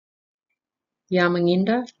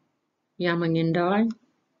Yamanginda, Yamangindai,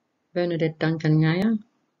 Bernadette Duncan Ngaya,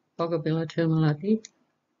 Bogabilla Turmalati.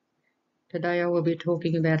 Today I will be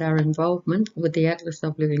talking about our involvement with the Atlas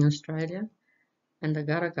of Living Australia and the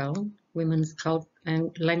Garagal Women's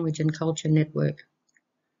Language and Culture Network.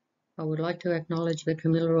 I would like to acknowledge the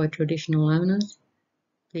Kamilaroi traditional owners,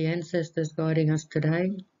 the ancestors guiding us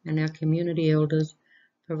today, and our community elders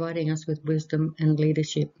providing us with wisdom and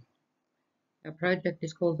leadership. Our project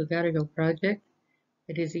is called the Garagal Project.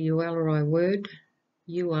 It is a Uwalari word,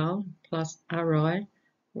 UL plus RI,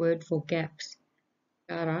 word for gaps,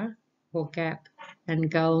 Gara for gap,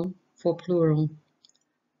 and Gull for plural.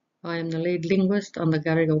 I am the lead linguist on the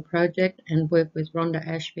Garagal project and work with Rhonda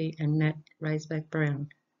Ashby and Nat Raisback Brown.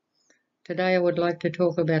 Today I would like to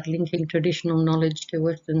talk about linking traditional knowledge to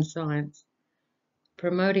Western science,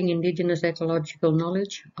 promoting Indigenous ecological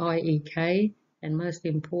knowledge, IEK, and most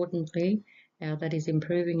importantly, that is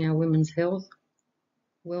improving our women's health,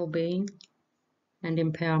 well-being, and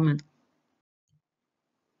empowerment.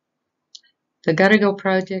 The Garagal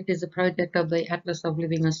project is a project of the Atlas of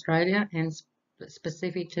Living Australia and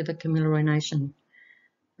specific to the Kamilaroi Nation.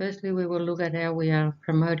 Firstly, we will look at how we are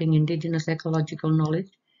promoting Indigenous ecological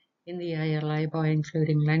knowledge in the ALA by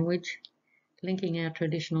including language, linking our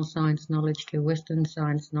traditional science knowledge to Western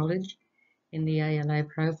science knowledge in the ALA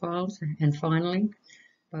profiles, and finally,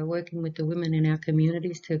 by working with the women in our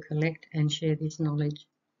communities to collect and share this knowledge.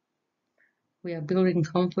 We are building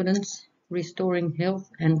confidence, restoring health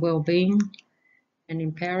and well-being, and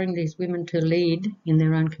empowering these women to lead in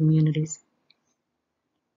their own communities.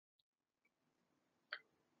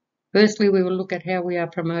 Firstly, we will look at how we are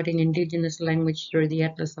promoting Indigenous language through the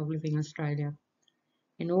Atlas of Living Australia.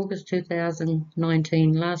 In August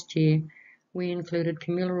 2019, last year, we included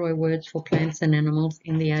Kamilaroi words for plants and animals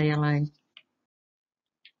in the ALA.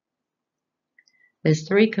 There's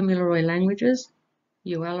 3 Kamilaroi languages: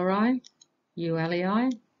 Uwalari,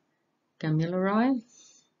 Uwalii, Kamilaroi,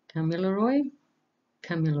 Kamilaroi,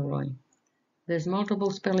 Kamilaroi. There's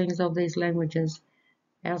multiple spellings of these languages.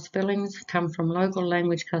 Our spellings come from local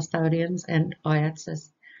language custodians and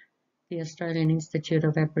IATSIS, the Australian Institute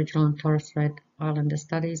of Aboriginal and Torres Strait Islander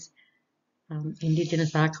Studies,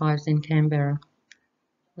 Indigenous Archives in Canberra.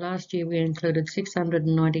 Last year we included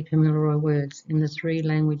 690 Kamilaroi words in the 3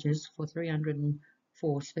 languages for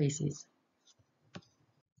 304 species.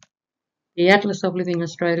 The Atlas of Living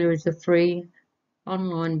Australia is a free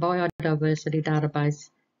online biodiversity database.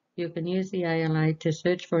 You can use the ALA to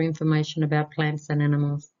search for information about plants and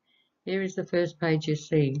animals. Here is the first page you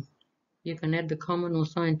see. You can add the common or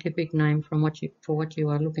scientific name for what you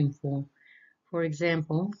are looking for. For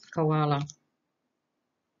example, koala.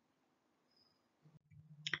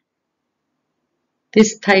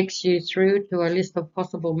 This takes you through to a list of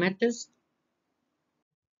possible matches.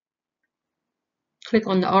 Click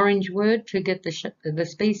on the orange word to get the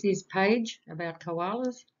species page about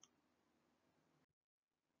koalas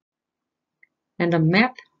and a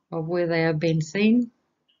map of where they have been seen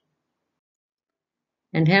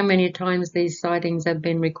and how many times these sightings have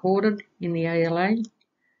been recorded in the ALA.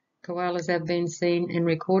 Koalas have been seen and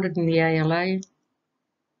recorded in the ALA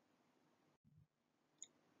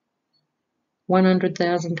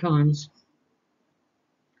 100,000 times.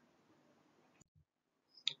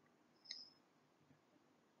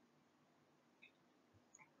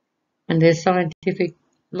 And there's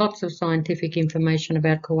lots of scientific information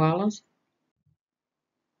about koalas.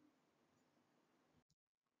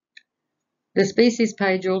 The species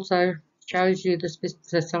page also shows you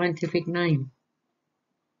the scientific name,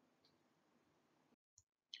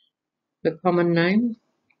 the common name,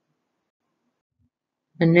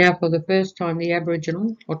 and now for the first time the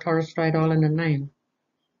Aboriginal or Torres Strait Islander name.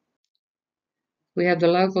 We have the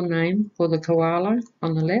local name for the koala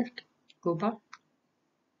on the left, Guba,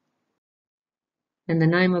 and the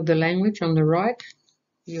name of the language on the right,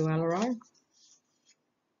 Uwalari.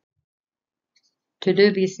 To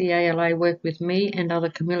do this, the ALA worked with me and other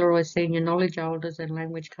Kamilaroi senior knowledge holders and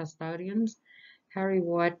language custodians, Harry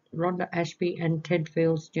White, Rhonda Ashby and Ted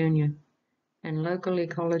Fields Jr., and local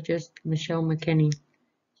ecologist Michelle McKenney.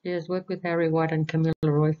 She has worked with Harry White and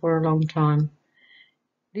Kamilaroi for a long time.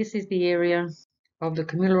 This is the area of the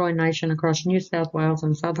Kamilaroi Nation across New South Wales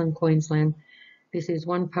and southern Queensland. This is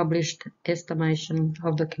one published estimation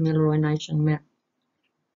of the Kamilaroi Nation map.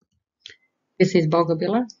 This is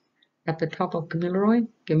Bogabilla at the top of Kamilaroi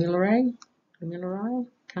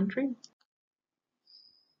country.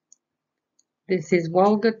 This is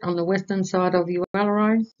Walgett on the western side of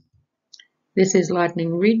Uwalari. This is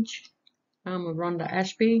Lightning Ridge, home of Rhonda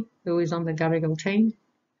Ashby, who is on the Garagal team.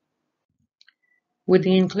 With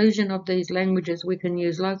the inclusion of these languages, we can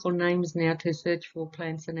use local names now to search for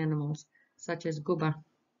plants and animals, such as gubba,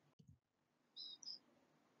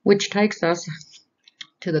 which takes us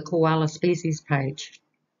to the koala species page.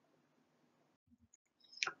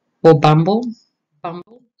 Or bumble.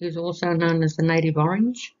 Bumble is also known as the native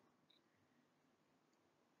orange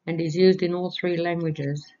and is used in all three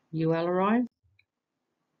languages: Ualari,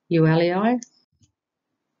 Ualii,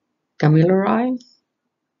 Gamilaroi,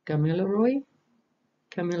 Gamilaroi,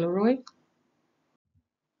 Gamilaroi.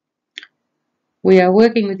 We are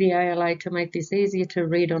working with the ALA to make this easier to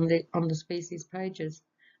read on the species pages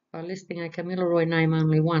by listing a Kamilaroi name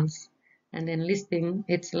only once and then listing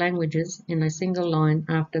its languages in a single line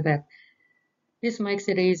after that. This makes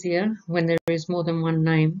it easier when there is more than one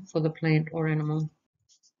name for the plant or animal.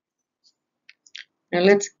 Now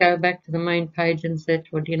let's go back to the main page and search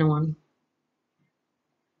for Dinawan.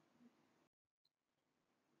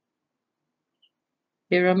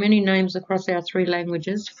 There are many names across our three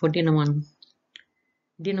languages for Dinawan.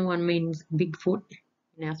 Dinawan means Bigfoot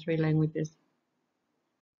in our three languages.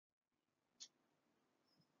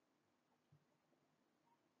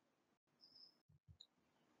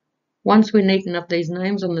 Once we neaten up these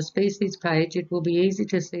names on the species page, it will be easy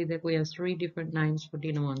to see that we have three different names for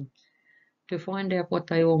Dinawan. To find out what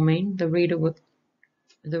they all mean, the reader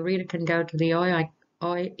can go to the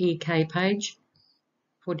IEK page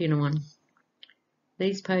for Dinawan.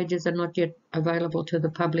 These pages are not yet available to the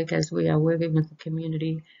public as we are working with the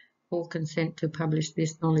community for consent to publish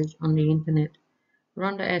this knowledge on the internet.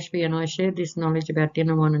 Rhonda Ashby and I shared this knowledge about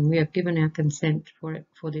Dinawan, and we have given our consent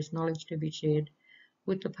for this knowledge to be shared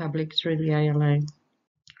with the public through the ALA.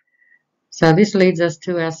 So this leads us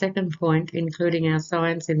to our second point, including our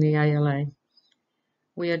science in the ALA.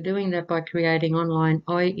 We are doing that by creating online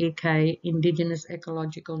IEK Indigenous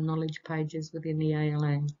Ecological Knowledge pages within the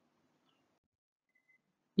ALA.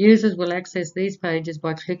 Users will access these pages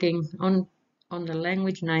by clicking on the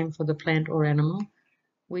language name for the plant or animal,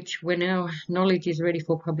 which, when our knowledge is ready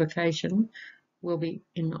for publication, will be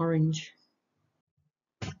in orange.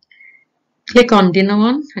 Click on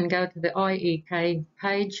Dinawan and go to the IEK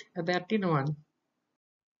page about Dinawan.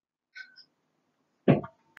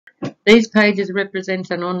 These pages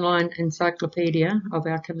represent an online encyclopedia of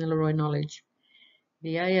our Kamilaroi knowledge.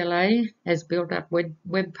 The ALA has built up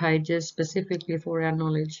web pages specifically for our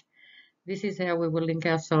knowledge. This is how we will link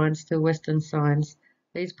our science to Western science.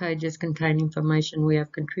 These pages contain information we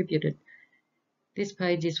have contributed. This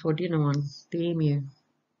page is for Dinawan, the emu.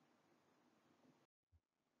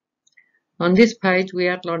 On this page, we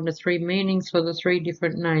outline the three meanings for the three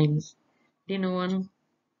different names: Dinawan,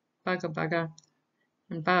 Bugga Bugga,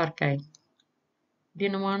 and Barkay.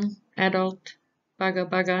 Dinawan, adult, Bugga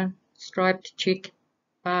Bugga, striped chick,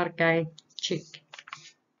 Barkay, chick.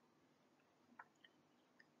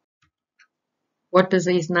 What does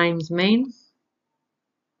these names mean?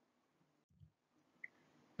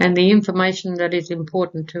 And the information that is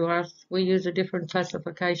important to us. We use a different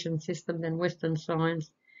classification system than Western science.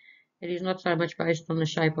 It is not so much based on the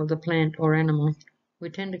shape of the plant or animal. We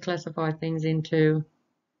tend to classify things into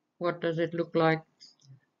what does it look like,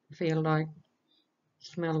 feel like,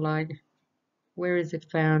 smell like, where is it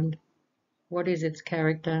found, what is its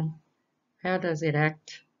character, how does it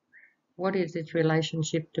act, what is its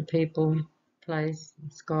relationship to people, place,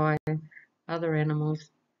 sky, other animals,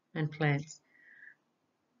 and plants.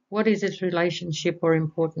 What is its relationship or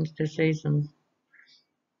importance to seasons?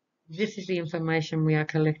 This is the information we are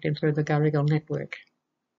collecting through the Garigal network.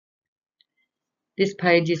 This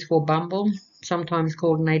page is for Bumble, sometimes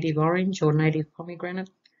called native orange or native pomegranate.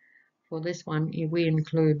 For this one, we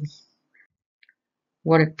include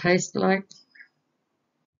what it tastes like,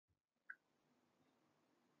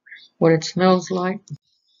 what it smells like,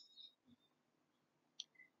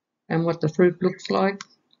 and what the fruit looks like.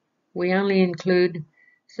 We only include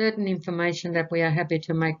certain information that we are happy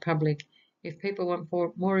to make public. If people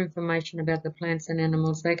want more information about the plants and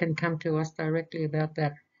animals, they can come to us directly about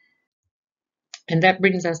that. And that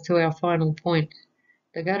brings us to our final point.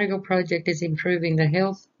 The Gadigal project is improving the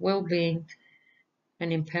health, well-being,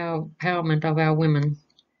 and empowerment of our women.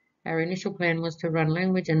 Our initial plan was to run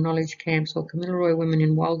language and knowledge camps for Kamilaroi women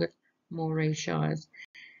in Walgett, Moree Shires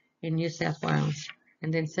in New South Wales,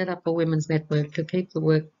 and then set up a women's network to keep the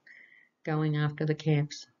work going after the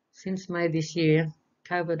camps. Since May this year,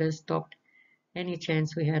 COVID has stopped any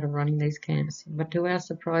chance we had of running these camps, but to our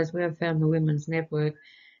surprise, we have found the women's network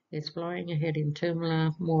is flying ahead in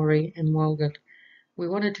Toomala, Moree and Walgett. We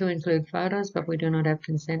wanted to include photos, but we do not have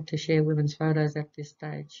consent to share women's photos at this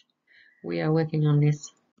stage. We are working on this.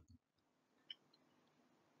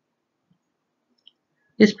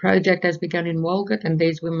 This project has begun in Walgett, and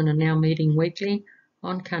these women are now meeting weekly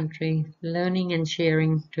on country, learning and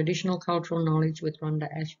sharing traditional cultural knowledge with Rhonda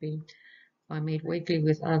Ashby. I meet weekly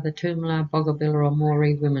with other Tumala, Boggabilla or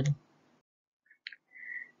Maori women.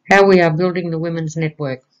 How we are building the Women's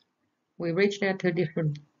Network. We reached out to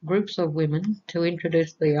different groups of women to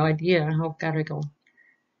introduce the idea of Gadigal.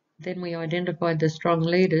 Then we identified the strong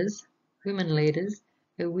leaders, women leaders,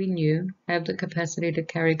 who we knew have the capacity to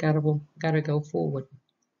carry Gadigal forward.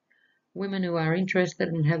 Women who are interested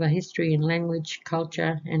and have a history in language,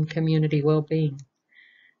 culture and community well-being.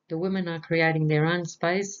 The women are creating their own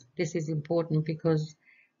space. This is important because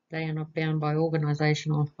they are not bound by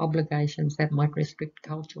organisational obligations that might restrict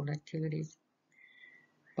cultural activities.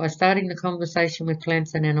 By starting the conversation with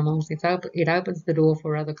plants and animals, it opens the door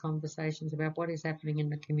for other conversations about what is happening in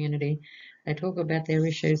the community. They talk about their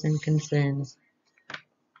issues and concerns.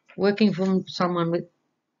 Working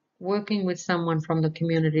with someone from the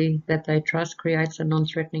community that they trust creates a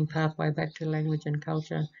non-threatening pathway back to language and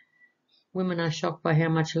culture. Women are shocked by how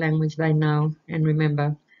much language they know and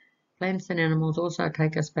remember. Plants and animals also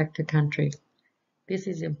take us back to country. This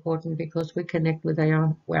is important because we connect with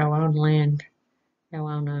our own land,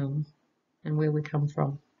 our own home, and where we come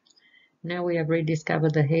from. Now we have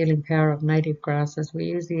rediscovered the healing power of native grasses. We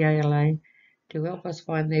use the ALA to help us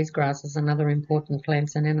find these grasses and other important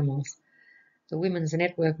plants and animals. The Women's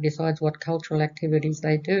Network decides what cultural activities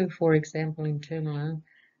they do. For example, in Tumala,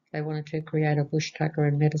 they wanted to create a bush tucker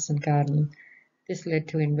and medicine garden. This led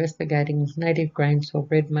to investigating native grains for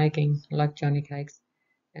bread making, like Johnny cakes,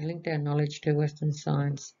 and linked our knowledge to Western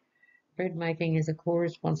science. Bread making is a core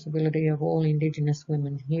responsibility of all Indigenous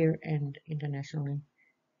women here and internationally.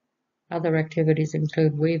 Other activities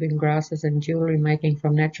include weaving grasses and jewellery making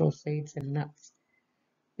from natural seeds and nuts.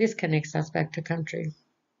 This connects us back to country.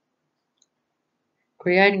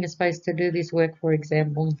 Creating a space to do this work, for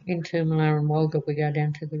example, in Tumala and Walgett we go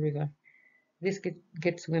down to the river. This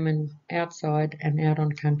gets women outside and out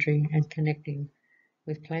on country and connecting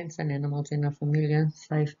with plants and animals in a familiar,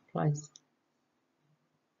 safe place.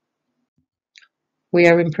 We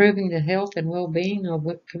are improving the health and well-being of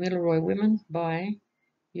Kamilaroi women by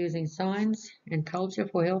using science and culture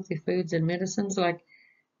for healthy foods and medicines, like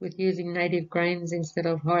with using native grains instead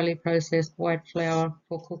of highly processed white flour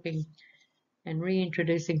for cooking, and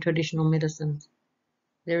reintroducing traditional medicines.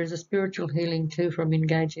 There is a spiritual healing too from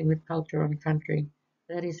engaging with culture and country.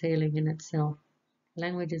 That is healing in itself.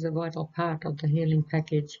 Language is a vital part of the healing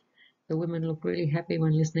package. The women look really happy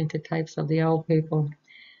when listening to tapes of the old people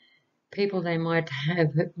they might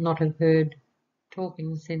not have heard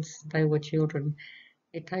talking since they were children.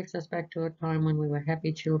 It takes us back to a time when we were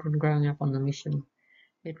happy children growing up on the mission.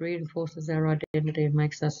 It reinforces our identity and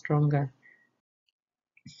makes us stronger.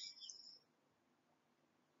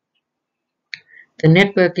 The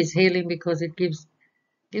network is healing because it gives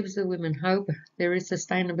the women hope. There is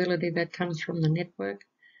sustainability that comes from the network.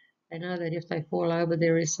 They know that if they fall over,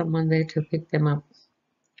 there is someone there to pick them up.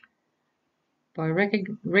 By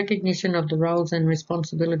recognition of the roles and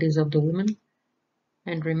responsibilities of the women,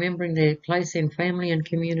 and remembering their place in family and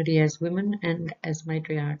community as women and as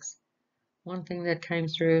matriarchs. One thing that came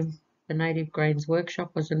through the Native Grains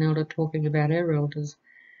workshop was an elder talking about her elders.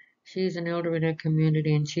 She is an elder in her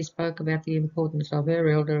community, and she spoke about the importance of her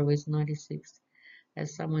elder, who is 96,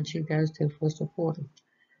 as someone she goes to for support.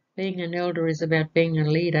 Being an elder is about being a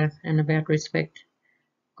leader and about respect.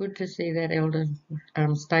 Good to see that elder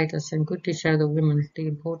status, and good to show the women the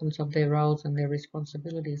importance of their roles and their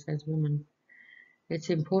responsibilities as women.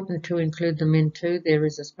 It's important to include the men too. There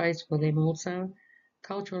is a space for them also.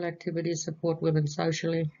 Cultural activities support women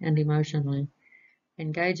socially and emotionally.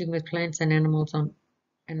 Engaging with plants and animals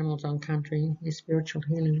on country is spiritual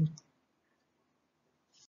healing.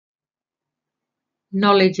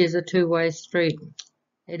 Knowledge is a two-way street.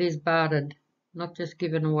 It is bartered, not just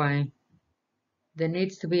given away. There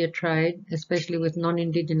needs to be a trade, especially with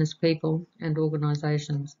non-Indigenous people and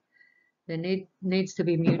organisations. There needs to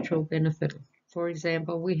be mutual benefit. For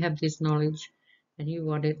example, we have this knowledge and you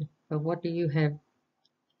want it, but what do you have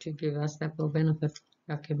to give us that will benefit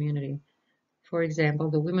our community? For example,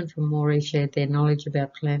 the women from Maori shared their knowledge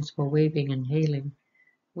about plants for weaving and healing.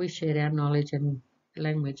 We shared our knowledge and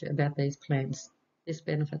language about these plants. This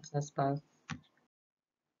benefits us both.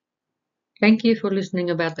 Thank you for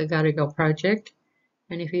listening about the Gadigal project,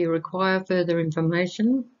 and if you require further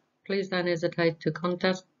information, please don't hesitate to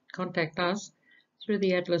contact us through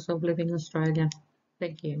the Atlas of Living Australia.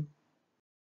 Thank you.